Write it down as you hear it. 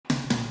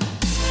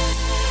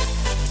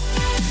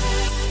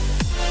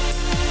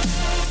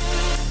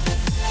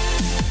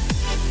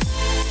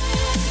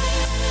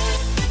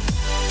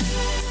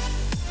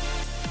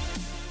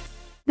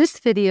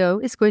video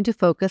is going to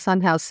focus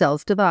on how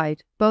cells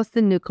divide, both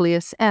the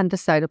nucleus and the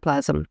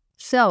cytoplasm.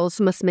 Cells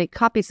must make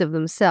copies of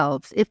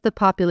themselves if the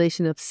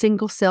population of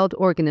single-celled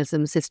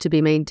organisms is to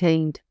be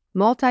maintained.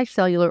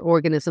 Multicellular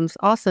organisms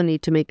also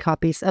need to make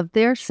copies of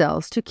their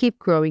cells to keep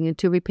growing and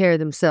to repair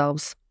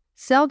themselves.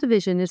 Cell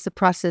division is the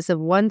process of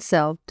one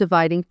cell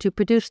dividing to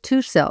produce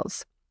two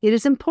cells. It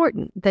is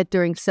important that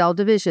during cell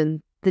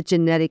division, the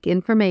genetic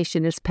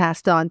information is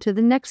passed on to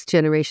the next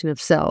generation of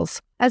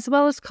cells, as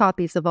well as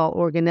copies of all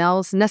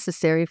organelles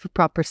necessary for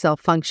proper cell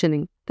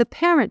functioning. The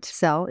parent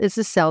cell is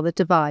the cell that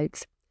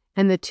divides,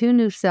 and the two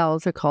new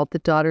cells are called the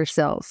daughter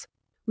cells.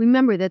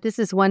 Remember that this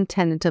is one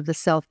tenet of the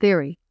cell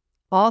theory.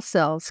 All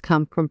cells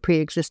come from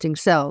pre-existing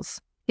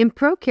cells. In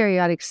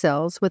prokaryotic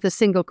cells with a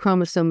single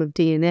chromosome of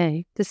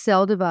DNA, the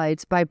cell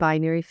divides by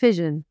binary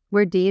fission,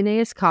 where DNA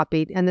is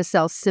copied and the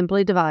cell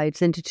simply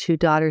divides into two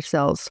daughter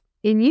cells.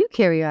 In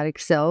eukaryotic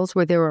cells,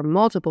 where there are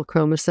multiple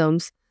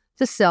chromosomes,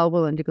 the cell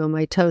will undergo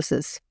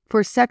mitosis.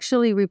 For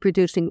sexually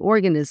reproducing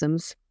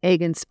organisms,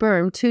 egg and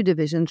sperm, two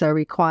divisions are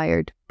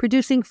required,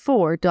 producing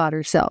four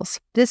daughter cells.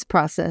 This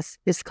process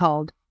is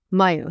called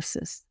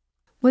meiosis.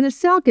 When a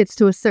cell gets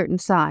to a certain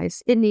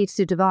size, it needs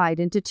to divide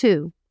into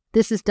two.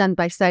 This is done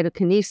by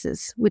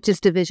cytokinesis, which is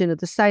division of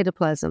the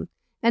cytoplasm,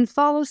 and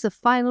follows the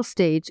final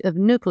stage of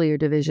nuclear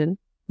division,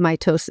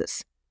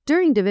 mitosis.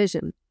 During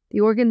division, the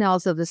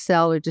organelles of the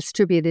cell are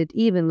distributed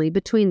evenly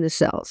between the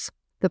cells.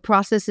 The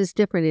process is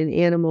different in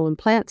animal and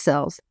plant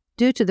cells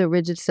due to the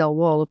rigid cell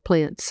wall of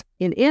plants.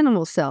 In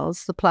animal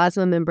cells, the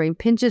plasma membrane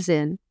pinches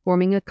in,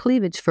 forming a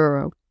cleavage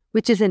furrow,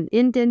 which is an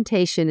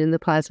indentation in the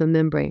plasma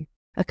membrane.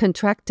 A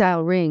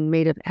contractile ring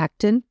made of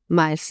actin,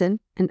 myosin,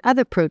 and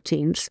other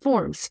proteins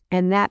forms,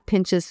 and that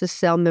pinches the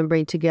cell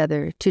membrane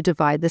together to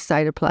divide the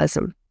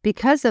cytoplasm.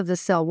 Because of the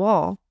cell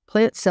wall,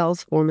 plant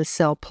cells form a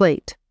cell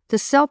plate. The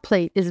cell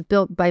plate is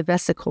built by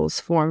vesicles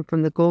formed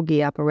from the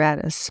Golgi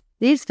apparatus.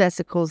 These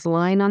vesicles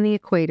line on the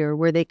equator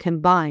where they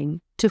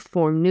combine to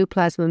form new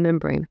plasma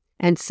membrane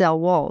and cell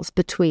walls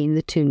between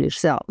the two new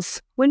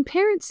cells. When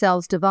parent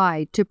cells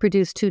divide to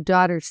produce two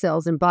daughter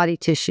cells in body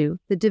tissue,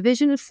 the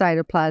division of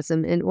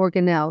cytoplasm and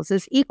organelles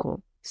is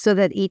equal, so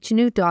that each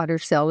new daughter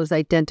cell is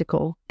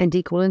identical and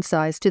equal in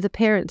size to the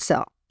parent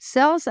cell.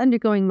 Cells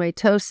undergoing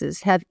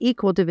mitosis have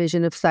equal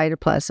division of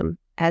cytoplasm,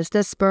 as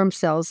does sperm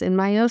cells in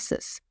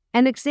meiosis.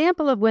 An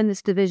example of when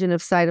this division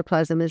of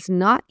cytoplasm is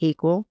not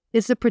equal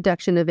is the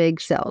production of egg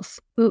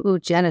cells,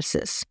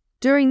 oogenesis.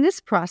 During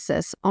this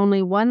process,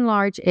 only one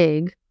large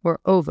egg, or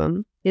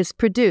ovum, is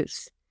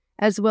produced,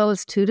 as well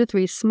as 2 to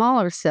 3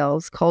 smaller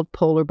cells called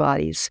polar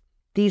bodies.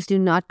 These do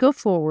not go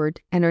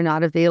forward and are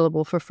not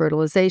available for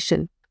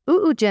fertilization.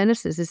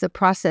 Oogenesis is a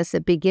process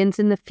that begins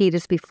in the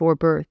fetus before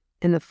birth,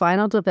 and the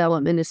final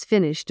development is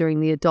finished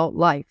during the adult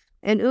life.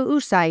 An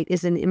oocyte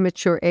is an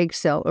immature egg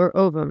cell or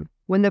ovum.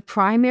 When the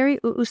primary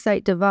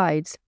oocyte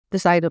divides, the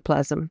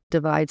cytoplasm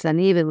divides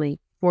unevenly,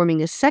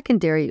 forming a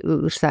secondary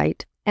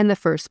oocyte and the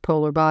first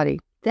polar body.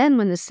 Then,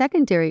 when the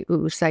secondary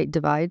oocyte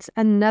divides,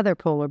 another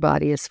polar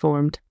body is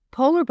formed.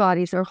 Polar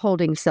bodies are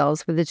holding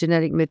cells for the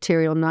genetic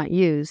material not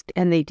used,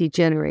 and they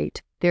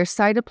degenerate. Their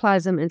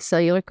cytoplasm and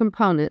cellular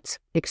components,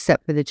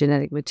 except for the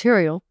genetic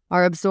material,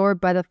 are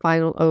absorbed by the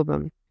final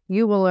ovum.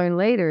 You will learn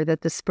later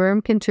that the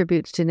sperm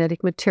contributes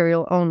genetic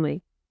material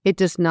only. It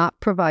does not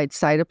provide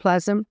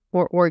cytoplasm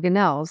or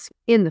organelles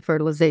in the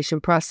fertilization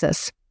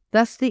process.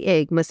 Thus, the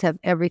egg must have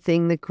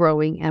everything the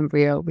growing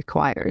embryo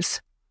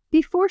requires.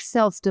 Before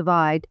cells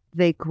divide,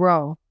 they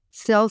grow.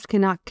 Cells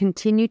cannot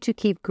continue to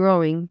keep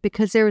growing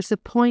because there is a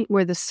point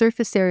where the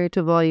surface area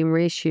to volume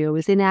ratio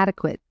is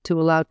inadequate to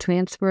allow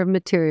transfer of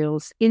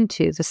materials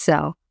into the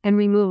cell and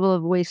removal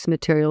of waste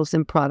materials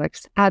and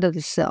products out of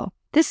the cell.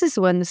 This is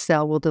when the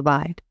cell will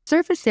divide.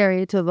 Surface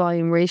area to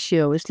volume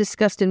ratio is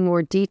discussed in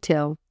more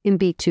detail in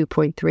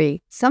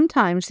D2.1.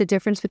 Sometimes the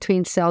difference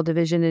between cell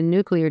division and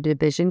nuclear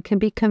division can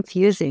be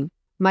confusing.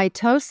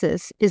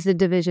 Mitosis is the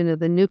division of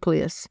the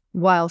nucleus,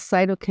 while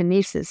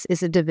cytokinesis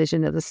is a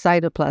division of the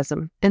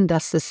cytoplasm, and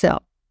thus the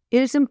cell.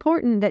 It is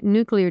important that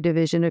nuclear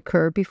division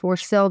occur before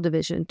cell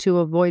division to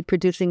avoid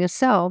producing a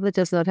cell that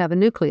does not have a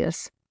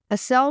nucleus. A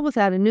cell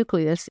without a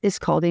nucleus is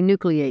called a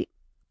nucleate.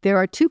 There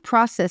are 2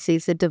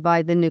 processes that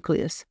divide the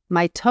nucleus: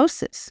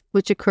 mitosis,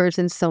 which occurs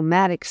in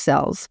somatic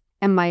cells,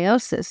 and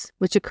meiosis,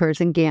 which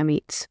occurs in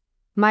gametes.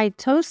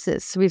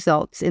 Mitosis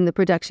results in the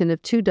production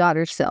of 2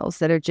 daughter cells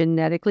that are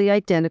genetically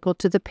identical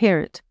to the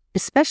parent,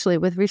 especially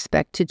with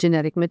respect to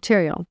genetic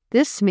material.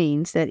 This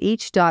means that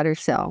each daughter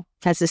cell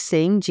has the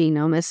same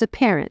genome as the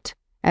parent,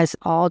 as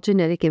all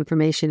genetic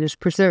information is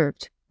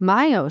preserved.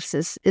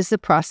 Meiosis is the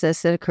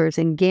process that occurs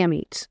in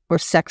gametes, or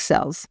sex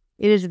cells.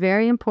 It is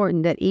very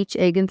important that each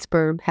egg and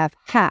sperm have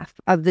half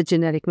of the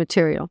genetic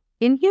material.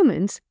 In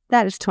humans,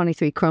 that is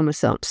 23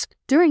 chromosomes.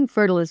 During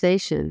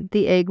fertilization,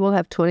 the egg will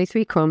have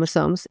 23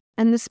 chromosomes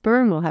and the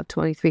sperm will have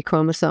 23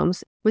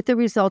 chromosomes, with the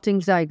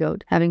resulting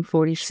zygote having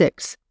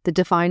 46, the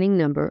defining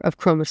number of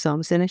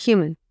chromosomes in a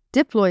human.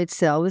 Diploid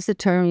cell is the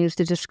term used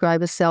to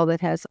describe a cell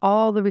that has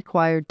all the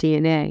required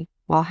DNA,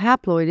 while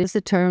haploid is a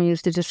term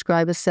used to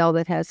describe a cell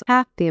that has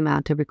half the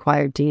amount of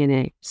required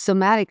DNA.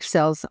 Somatic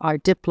cells are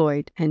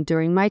diploid and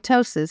during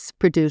mitosis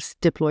produce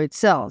diploid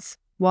cells,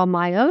 while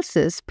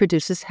meiosis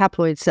produces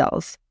haploid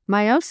cells.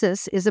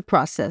 Meiosis is a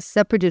process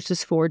that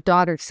produces 4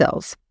 daughter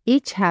cells,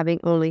 each having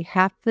only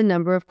half the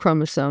number of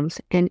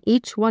chromosomes, and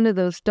each one of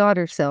those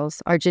daughter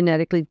cells are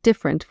genetically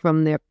different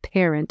from their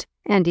parent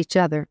and each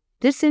other.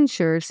 This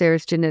ensures there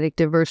is genetic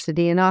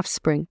diversity in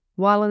offspring.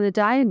 While in the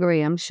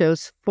diagram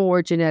shows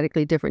 4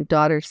 genetically different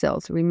daughter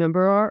cells,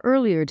 remember our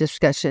earlier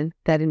discussion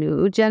that in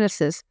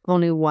oogenesis,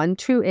 only one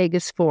true egg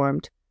is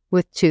formed,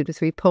 with 2 to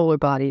 3 polar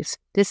bodies.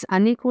 This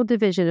unequal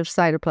division of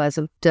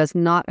cytoplasm does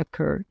not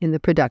occur in the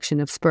production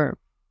of sperm.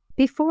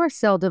 Before a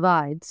cell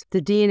divides,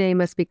 the DNA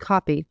must be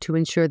copied to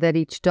ensure that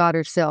each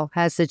daughter cell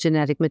has the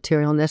genetic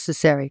material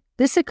necessary.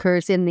 This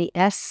occurs in the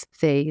S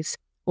phase,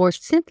 or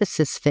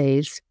synthesis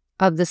phase,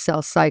 of the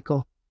cell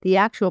cycle. The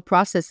actual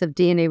process of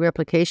DNA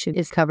replication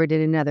is covered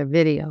in another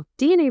video.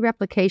 DNA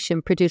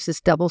replication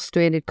produces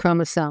double-stranded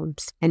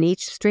chromosomes, and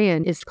each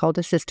strand is called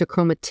a sister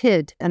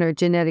chromatid and are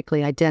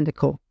genetically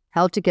identical,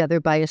 held together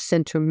by a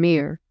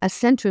centromere. A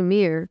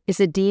centromere is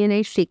a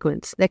DNA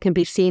sequence that can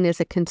be seen as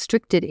a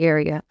constricted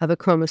area of a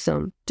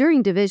chromosome.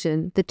 During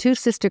division, the 2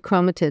 sister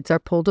chromatids are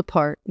pulled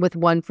apart with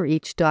 1 for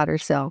each daughter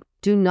cell.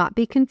 Do not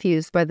be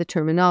confused by the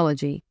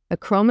terminology. A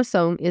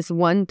chromosome is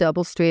 1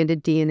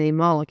 double-stranded DNA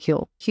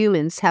molecule.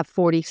 Humans have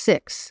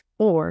 46,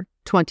 or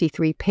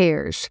 23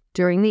 pairs.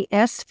 During the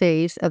S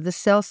phase of the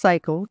cell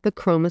cycle, the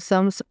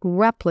chromosomes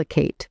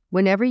replicate.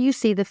 Whenever you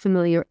see the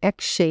familiar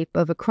X shape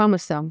of a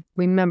chromosome,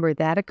 remember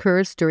that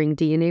occurs during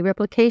DNA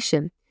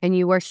replication, and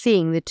you are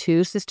seeing the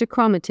 2 sister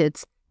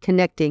chromatids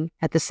connecting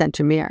at the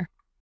centromere.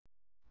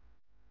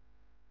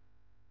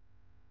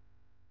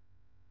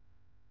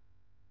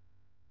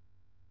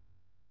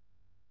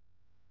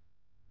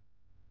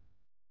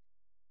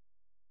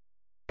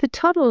 The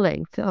total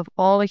length of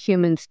all a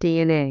human's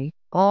DNA,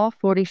 all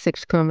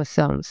 46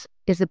 chromosomes,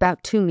 is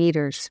about 2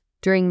 meters.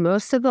 During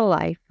most of the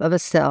life of a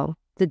cell,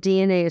 the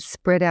DNA is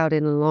spread out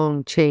in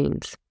long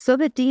chains. So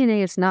that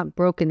DNA is not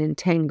broken and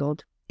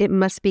tangled, it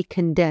must be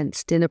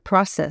condensed in a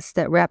process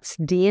that wraps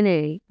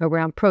DNA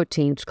around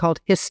proteins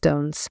called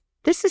histones.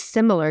 This is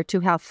similar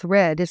to how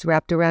thread is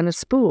wrapped around a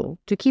spool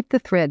to keep the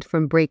thread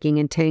from breaking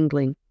and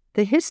tangling.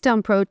 The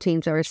histone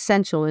proteins are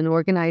essential in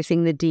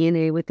organizing the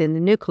DNA within the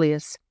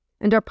nucleus,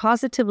 and are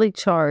positively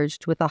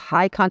charged with a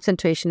high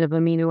concentration of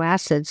amino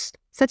acids,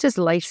 such as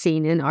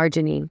lysine and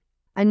arginine.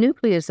 A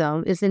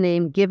nucleosome is the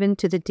name given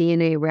to the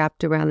DNA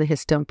wrapped around the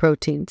histone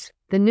proteins.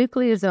 The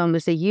nucleosome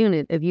is a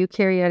unit of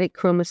eukaryotic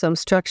chromosome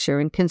structure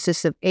and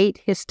consists of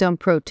 8 histone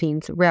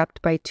proteins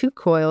wrapped by 2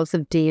 coils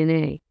of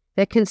DNA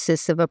that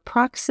consists of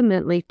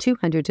approximately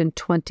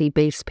 220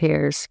 base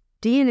pairs.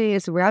 DNA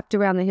is wrapped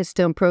around the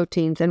histone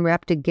proteins and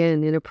wrapped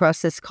again in a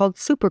process called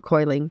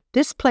supercoiling.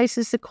 This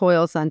places the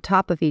coils on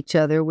top of each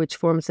other, which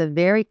forms a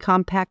very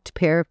compact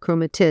pair of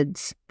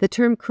chromatids. The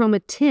term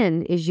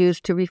chromatin is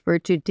used to refer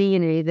to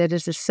DNA that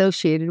is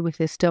associated with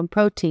histone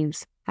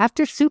proteins.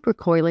 After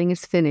supercoiling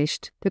is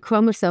finished, the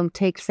chromosome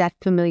takes that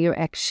familiar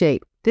X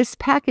shape. This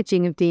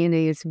packaging of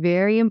DNA is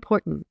very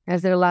important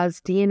as it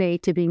allows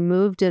DNA to be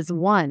moved as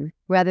one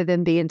rather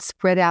than being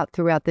spread out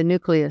throughout the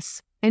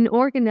nucleus. An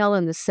organelle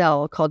in the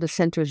cell, called a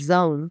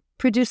centrosome,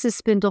 produces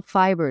spindle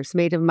fibers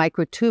made of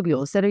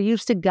microtubules that are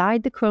used to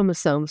guide the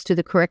chromosomes to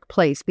the correct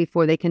place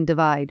before they can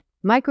divide.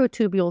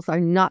 Microtubules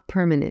are not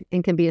permanent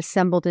and can be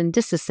assembled and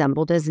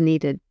disassembled as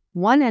needed.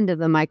 One end of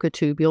the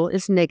microtubule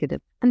is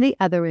negative and the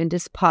other end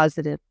is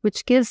positive,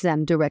 which gives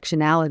them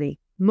directionality.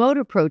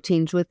 Motor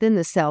proteins within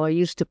the cell are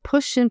used to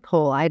push and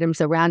pull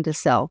items around a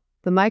cell.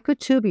 The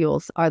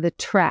microtubules are the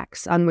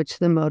tracks on which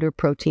the motor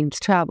proteins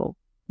travel.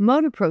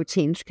 Motor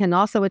proteins can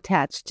also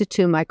attach to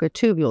 2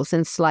 microtubules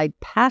and slide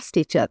past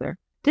each other.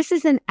 This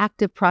is an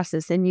active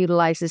process and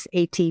utilizes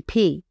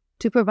ATP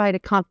to provide a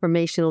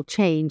conformational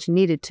change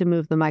needed to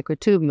move the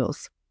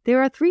microtubules. There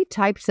are 3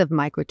 types of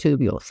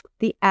microtubules.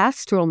 The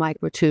astral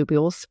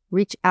microtubules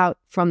reach out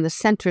from the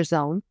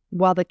centrosome,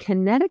 while the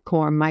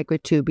kinetochore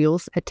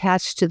microtubules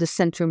attach to the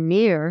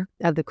centromere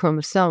of the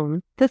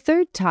chromosome. The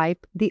third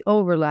type, the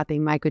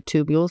overlapping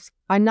microtubules,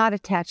 are not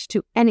attached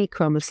to any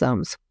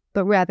chromosomes,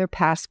 but rather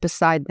pass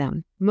beside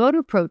them.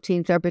 Motor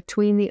proteins are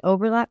between the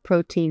overlap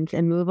proteins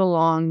and move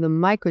along the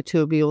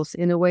microtubules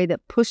in a way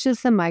that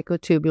pushes the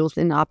microtubules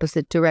in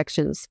opposite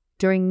directions.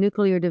 During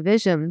nuclear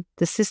division,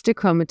 the sister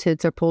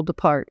chromatids are pulled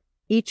apart,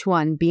 each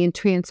one being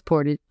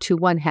transported to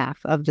one half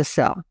of the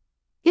cell.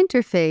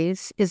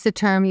 Interphase is the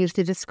term used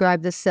to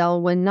describe the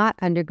cell when not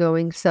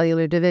undergoing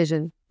cellular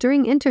division.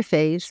 During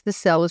interphase, the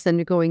cell is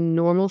undergoing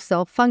normal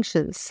cell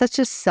functions such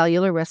as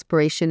cellular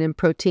respiration and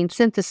protein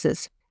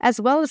synthesis, as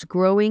well as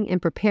growing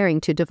and preparing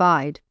to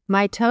divide.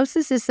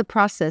 Mitosis is the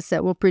process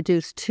that will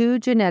produce 2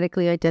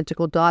 genetically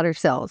identical daughter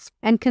cells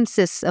and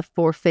consists of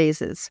 4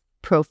 phases: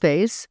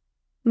 prophase,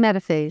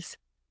 metaphase,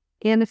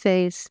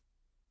 anaphase,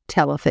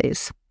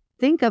 telophase.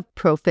 Think of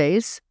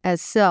prophase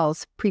as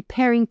cells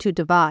preparing to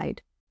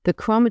divide. The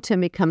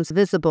chromatin becomes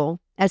visible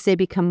as they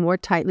become more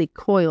tightly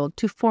coiled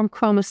to form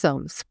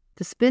chromosomes.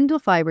 The spindle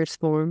fibers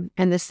form,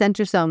 and the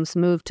centrosomes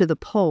move to the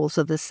poles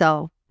of the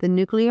cell. The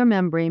nuclear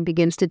membrane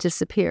begins to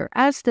disappear,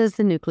 as does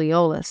the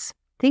nucleolus.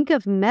 Think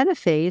of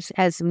metaphase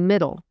as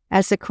middle,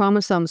 as the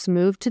chromosomes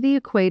move to the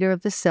equator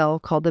of the cell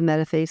called the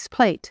metaphase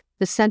plate.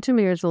 The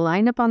centromeres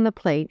line up on the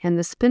plate, and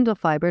the spindle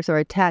fibers are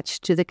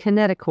attached to the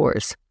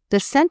kinetochores. The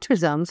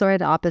centrosomes are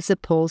at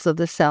opposite poles of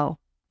the cell.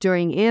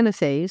 During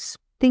anaphase,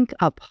 think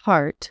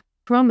apart,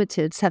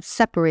 chromatids have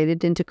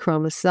separated into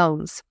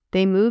chromosomes.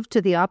 They move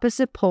to the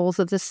opposite poles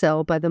of the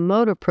cell by the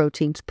motor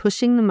proteins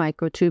pushing the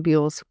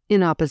microtubules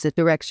in opposite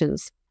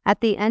directions.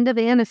 At the end of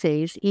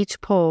anaphase, each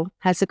pole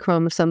has the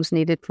chromosomes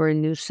needed for a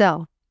new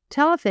cell.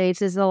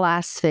 Telophase is the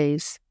last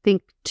phase,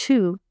 think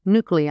 2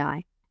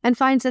 nuclei, and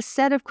finds a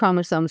set of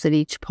chromosomes at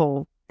each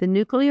pole. The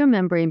nuclear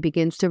membrane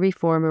begins to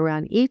reform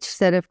around each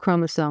set of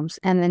chromosomes,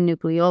 and the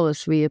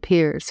nucleolus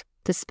reappears.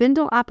 The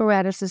spindle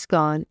apparatus is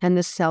gone, and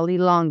the cell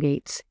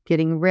elongates,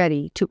 getting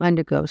ready to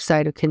undergo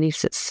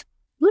cytokinesis.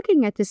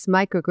 Looking at this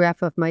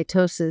micrograph of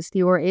mitosis,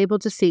 you are able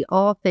to see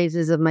all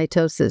phases of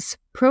mitosis.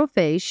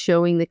 Prophase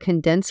showing the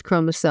condensed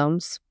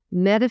chromosomes,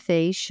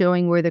 metaphase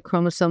showing where the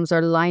chromosomes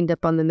are lined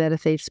up on the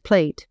metaphase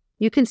plate.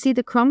 You can see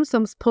the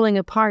chromosomes pulling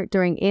apart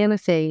during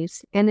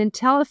anaphase, and in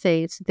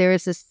telophase there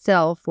is a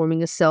cell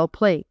forming a cell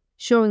plate,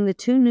 showing the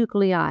 2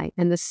 nuclei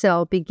and the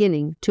cell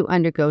beginning to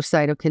undergo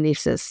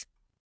cytokinesis.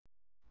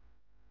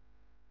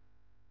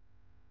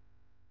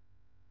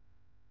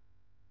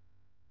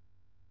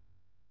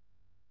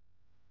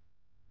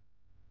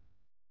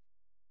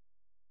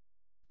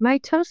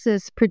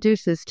 Mitosis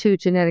produces 2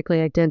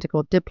 genetically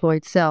identical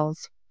diploid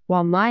cells,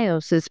 while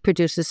meiosis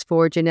produces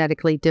 4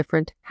 genetically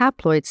different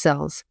haploid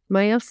cells.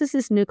 Meiosis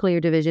is nuclear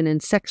division in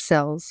sex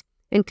cells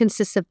and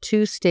consists of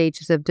 2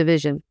 stages of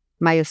division,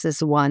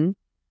 meiosis I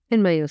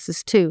and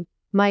meiosis II.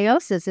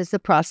 Meiosis is the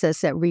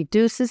process that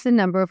reduces the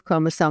number of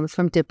chromosomes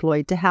from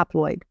diploid to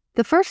haploid.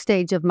 The first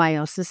stage of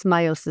meiosis,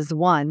 meiosis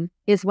I,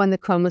 is when the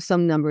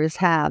chromosome number is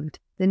halved.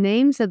 The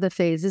names of the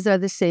phases are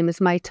the same as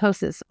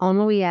mitosis,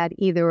 only we add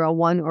either a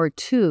 1 or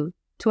 2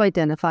 to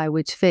identify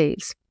which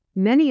phase.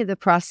 Many of the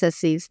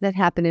processes that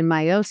happen in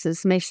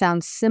meiosis may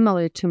sound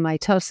similar to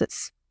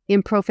mitosis.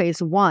 In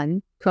prophase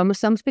I,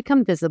 chromosomes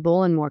become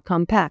visible and more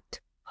compact.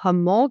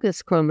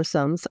 Homologous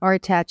chromosomes are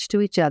attached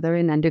to each other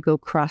and undergo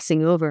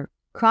crossing over.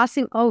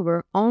 Crossing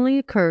over only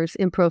occurs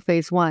in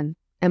prophase I,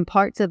 and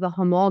parts of the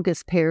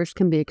homologous pairs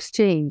can be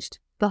exchanged.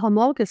 The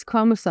homologous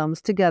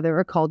chromosomes together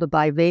are called a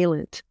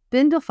bivalent.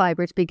 Spindle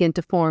fibers begin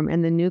to form,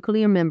 and the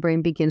nuclear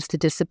membrane begins to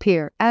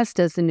disappear, as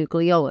does the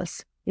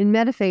nucleolus. In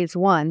metaphase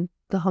I,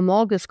 the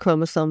homologous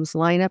chromosomes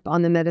line up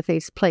on the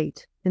metaphase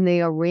plate, and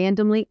they are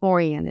randomly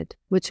oriented,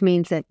 which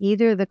means that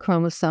either of the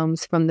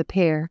chromosomes from the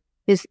pair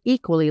is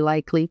equally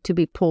likely to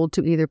be pulled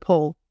to either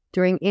pole.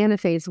 During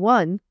anaphase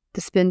I,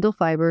 the spindle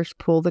fibers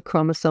pull the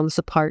chromosomes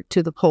apart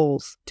to the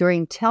poles.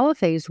 During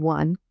telophase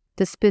I,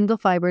 the spindle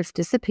fibers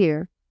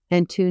disappear,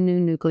 and 2 new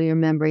nuclear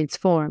membranes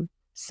form.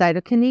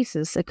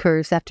 Cytokinesis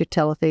occurs after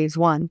telophase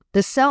I.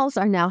 The cells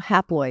are now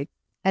haploid,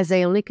 as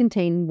they only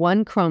contain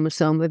 1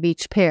 chromosome of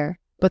each pair,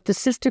 but the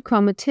sister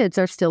chromatids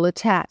are still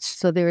attached,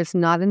 so there is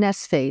not an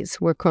S phase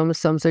where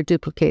chromosomes are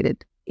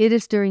duplicated. It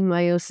is during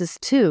meiosis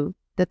II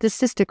that the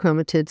sister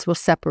chromatids will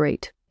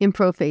separate. In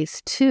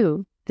prophase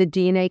II, the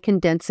DNA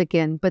condense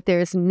again, but there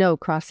is no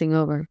crossing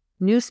over.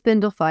 New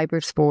spindle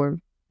fibers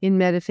form. In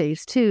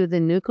metaphase II, the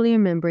nuclear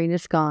membrane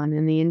is gone,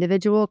 and the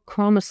individual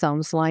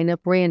chromosomes line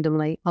up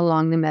randomly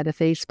along the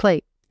metaphase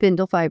plate.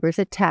 Spindle fibers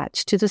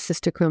attach to the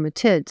sister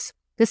chromatids.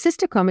 The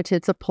sister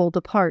chromatids are pulled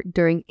apart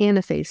during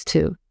anaphase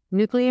II.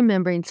 Nuclear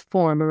membranes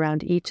form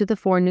around each of the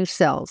 4 new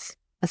cells.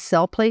 A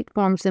cell plate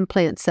forms in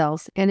plant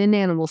cells, and in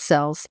animal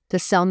cells, the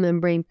cell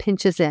membrane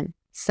pinches in.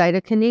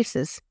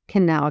 Cytokinesis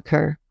can now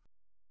occur.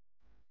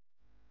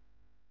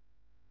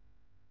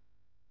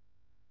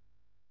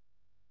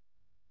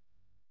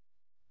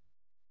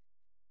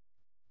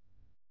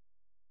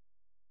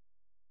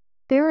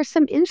 There are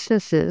some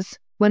instances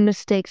when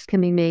mistakes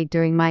can be made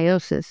during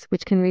meiosis,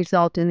 which can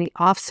result in the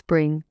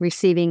offspring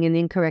receiving an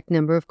incorrect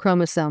number of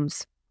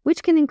chromosomes,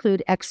 which can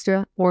include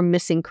extra or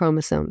missing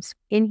chromosomes.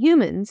 In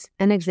humans,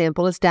 an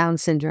example is Down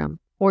syndrome,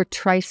 or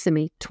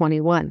trisomy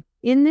 21.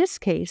 In this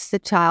case, the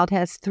child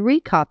has 3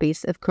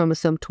 copies of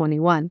chromosome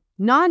 21.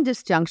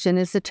 Non-disjunction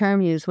is the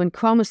term used when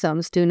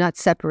chromosomes do not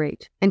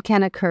separate, and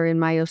can occur in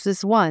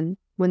meiosis I,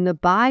 when the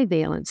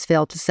bivalents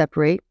fail to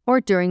separate,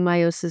 or during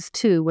meiosis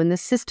II when the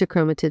sister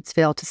chromatids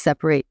fail to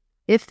separate.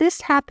 If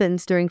this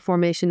happens during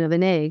formation of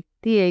an egg,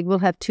 the egg will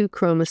have 2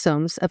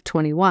 chromosomes of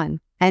 21.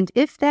 And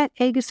if that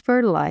egg is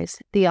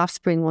fertilized, the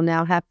offspring will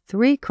now have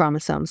 3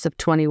 chromosomes of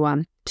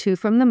 21, 2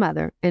 from the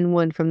mother and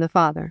 1 from the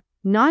father.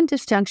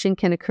 Non-disjunction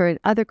can occur in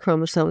other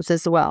chromosomes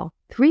as well.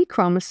 3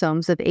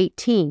 chromosomes of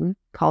 18,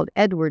 called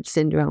Edwards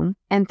syndrome,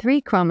 and 3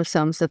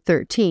 chromosomes of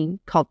 13,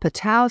 called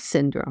Patau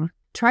syndrome.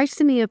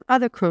 Trisomy of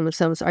other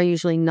chromosomes are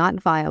usually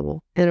not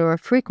viable and are a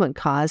frequent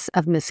cause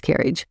of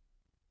miscarriage.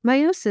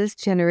 Meiosis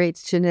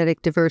generates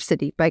genetic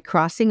diversity by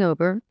crossing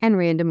over and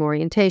random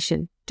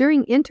orientation.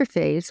 During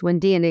interphase, when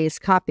DNA is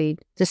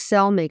copied, the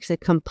cell makes a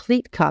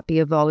complete copy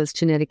of all its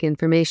genetic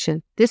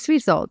information. This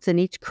results in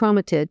each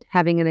chromatid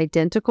having an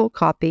identical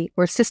copy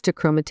or sister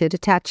chromatid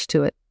attached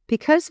to it.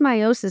 Because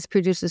meiosis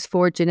produces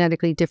 4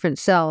 genetically different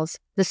cells,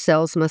 the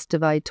cells must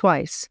divide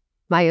twice.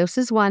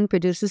 Meiosis 1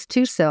 produces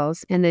 2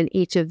 cells, and then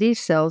each of these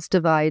cells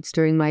divides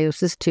during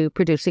meiosis 2,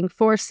 producing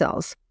 4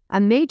 cells. A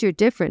major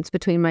difference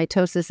between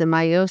mitosis and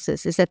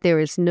meiosis is that there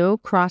is no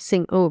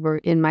crossing over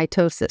in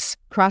mitosis.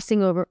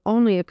 Crossing over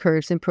only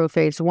occurs in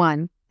prophase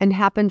 1 and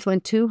happens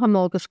when 2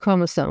 homologous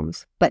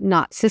chromosomes, but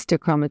not sister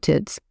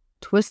chromatids,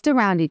 twist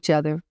around each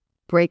other,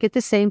 break at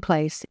the same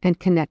place, and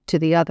connect to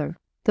the other.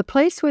 The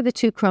place where the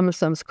 2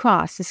 chromosomes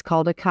cross is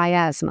called a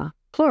chiasma.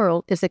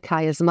 Plural is a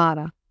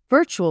chiasmata.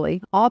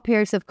 Virtually, all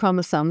pairs of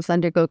chromosomes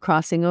undergo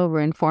crossing over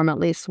and form at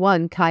least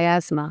one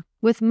chiasma,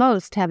 with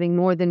most having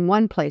more than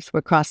one place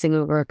where crossing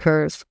over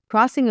occurs.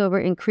 Crossing over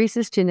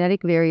increases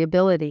genetic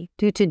variability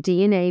due to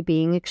DNA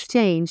being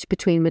exchanged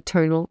between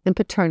maternal and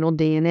paternal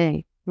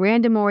DNA.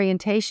 Random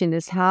orientation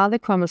is how the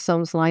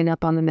chromosomes line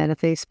up on the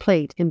metaphase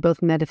plate in both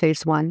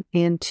metaphase 1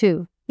 and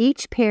 2.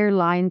 Each pair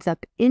lines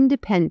up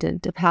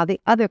independent of how the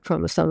other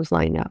chromosomes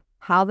line up.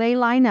 How they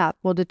line up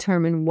will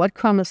determine what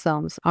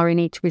chromosomes are in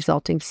each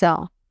resulting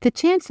cell. The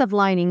chance of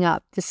lining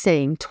up the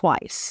same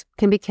twice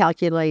can be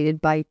calculated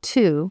by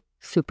 2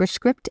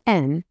 superscript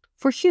n.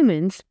 For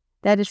humans,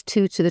 that is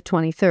 2 to the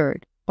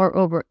 23rd, or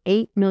over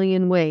 8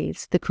 million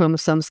ways the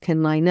chromosomes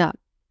can line up.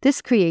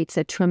 This creates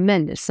a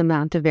tremendous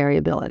amount of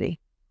variability.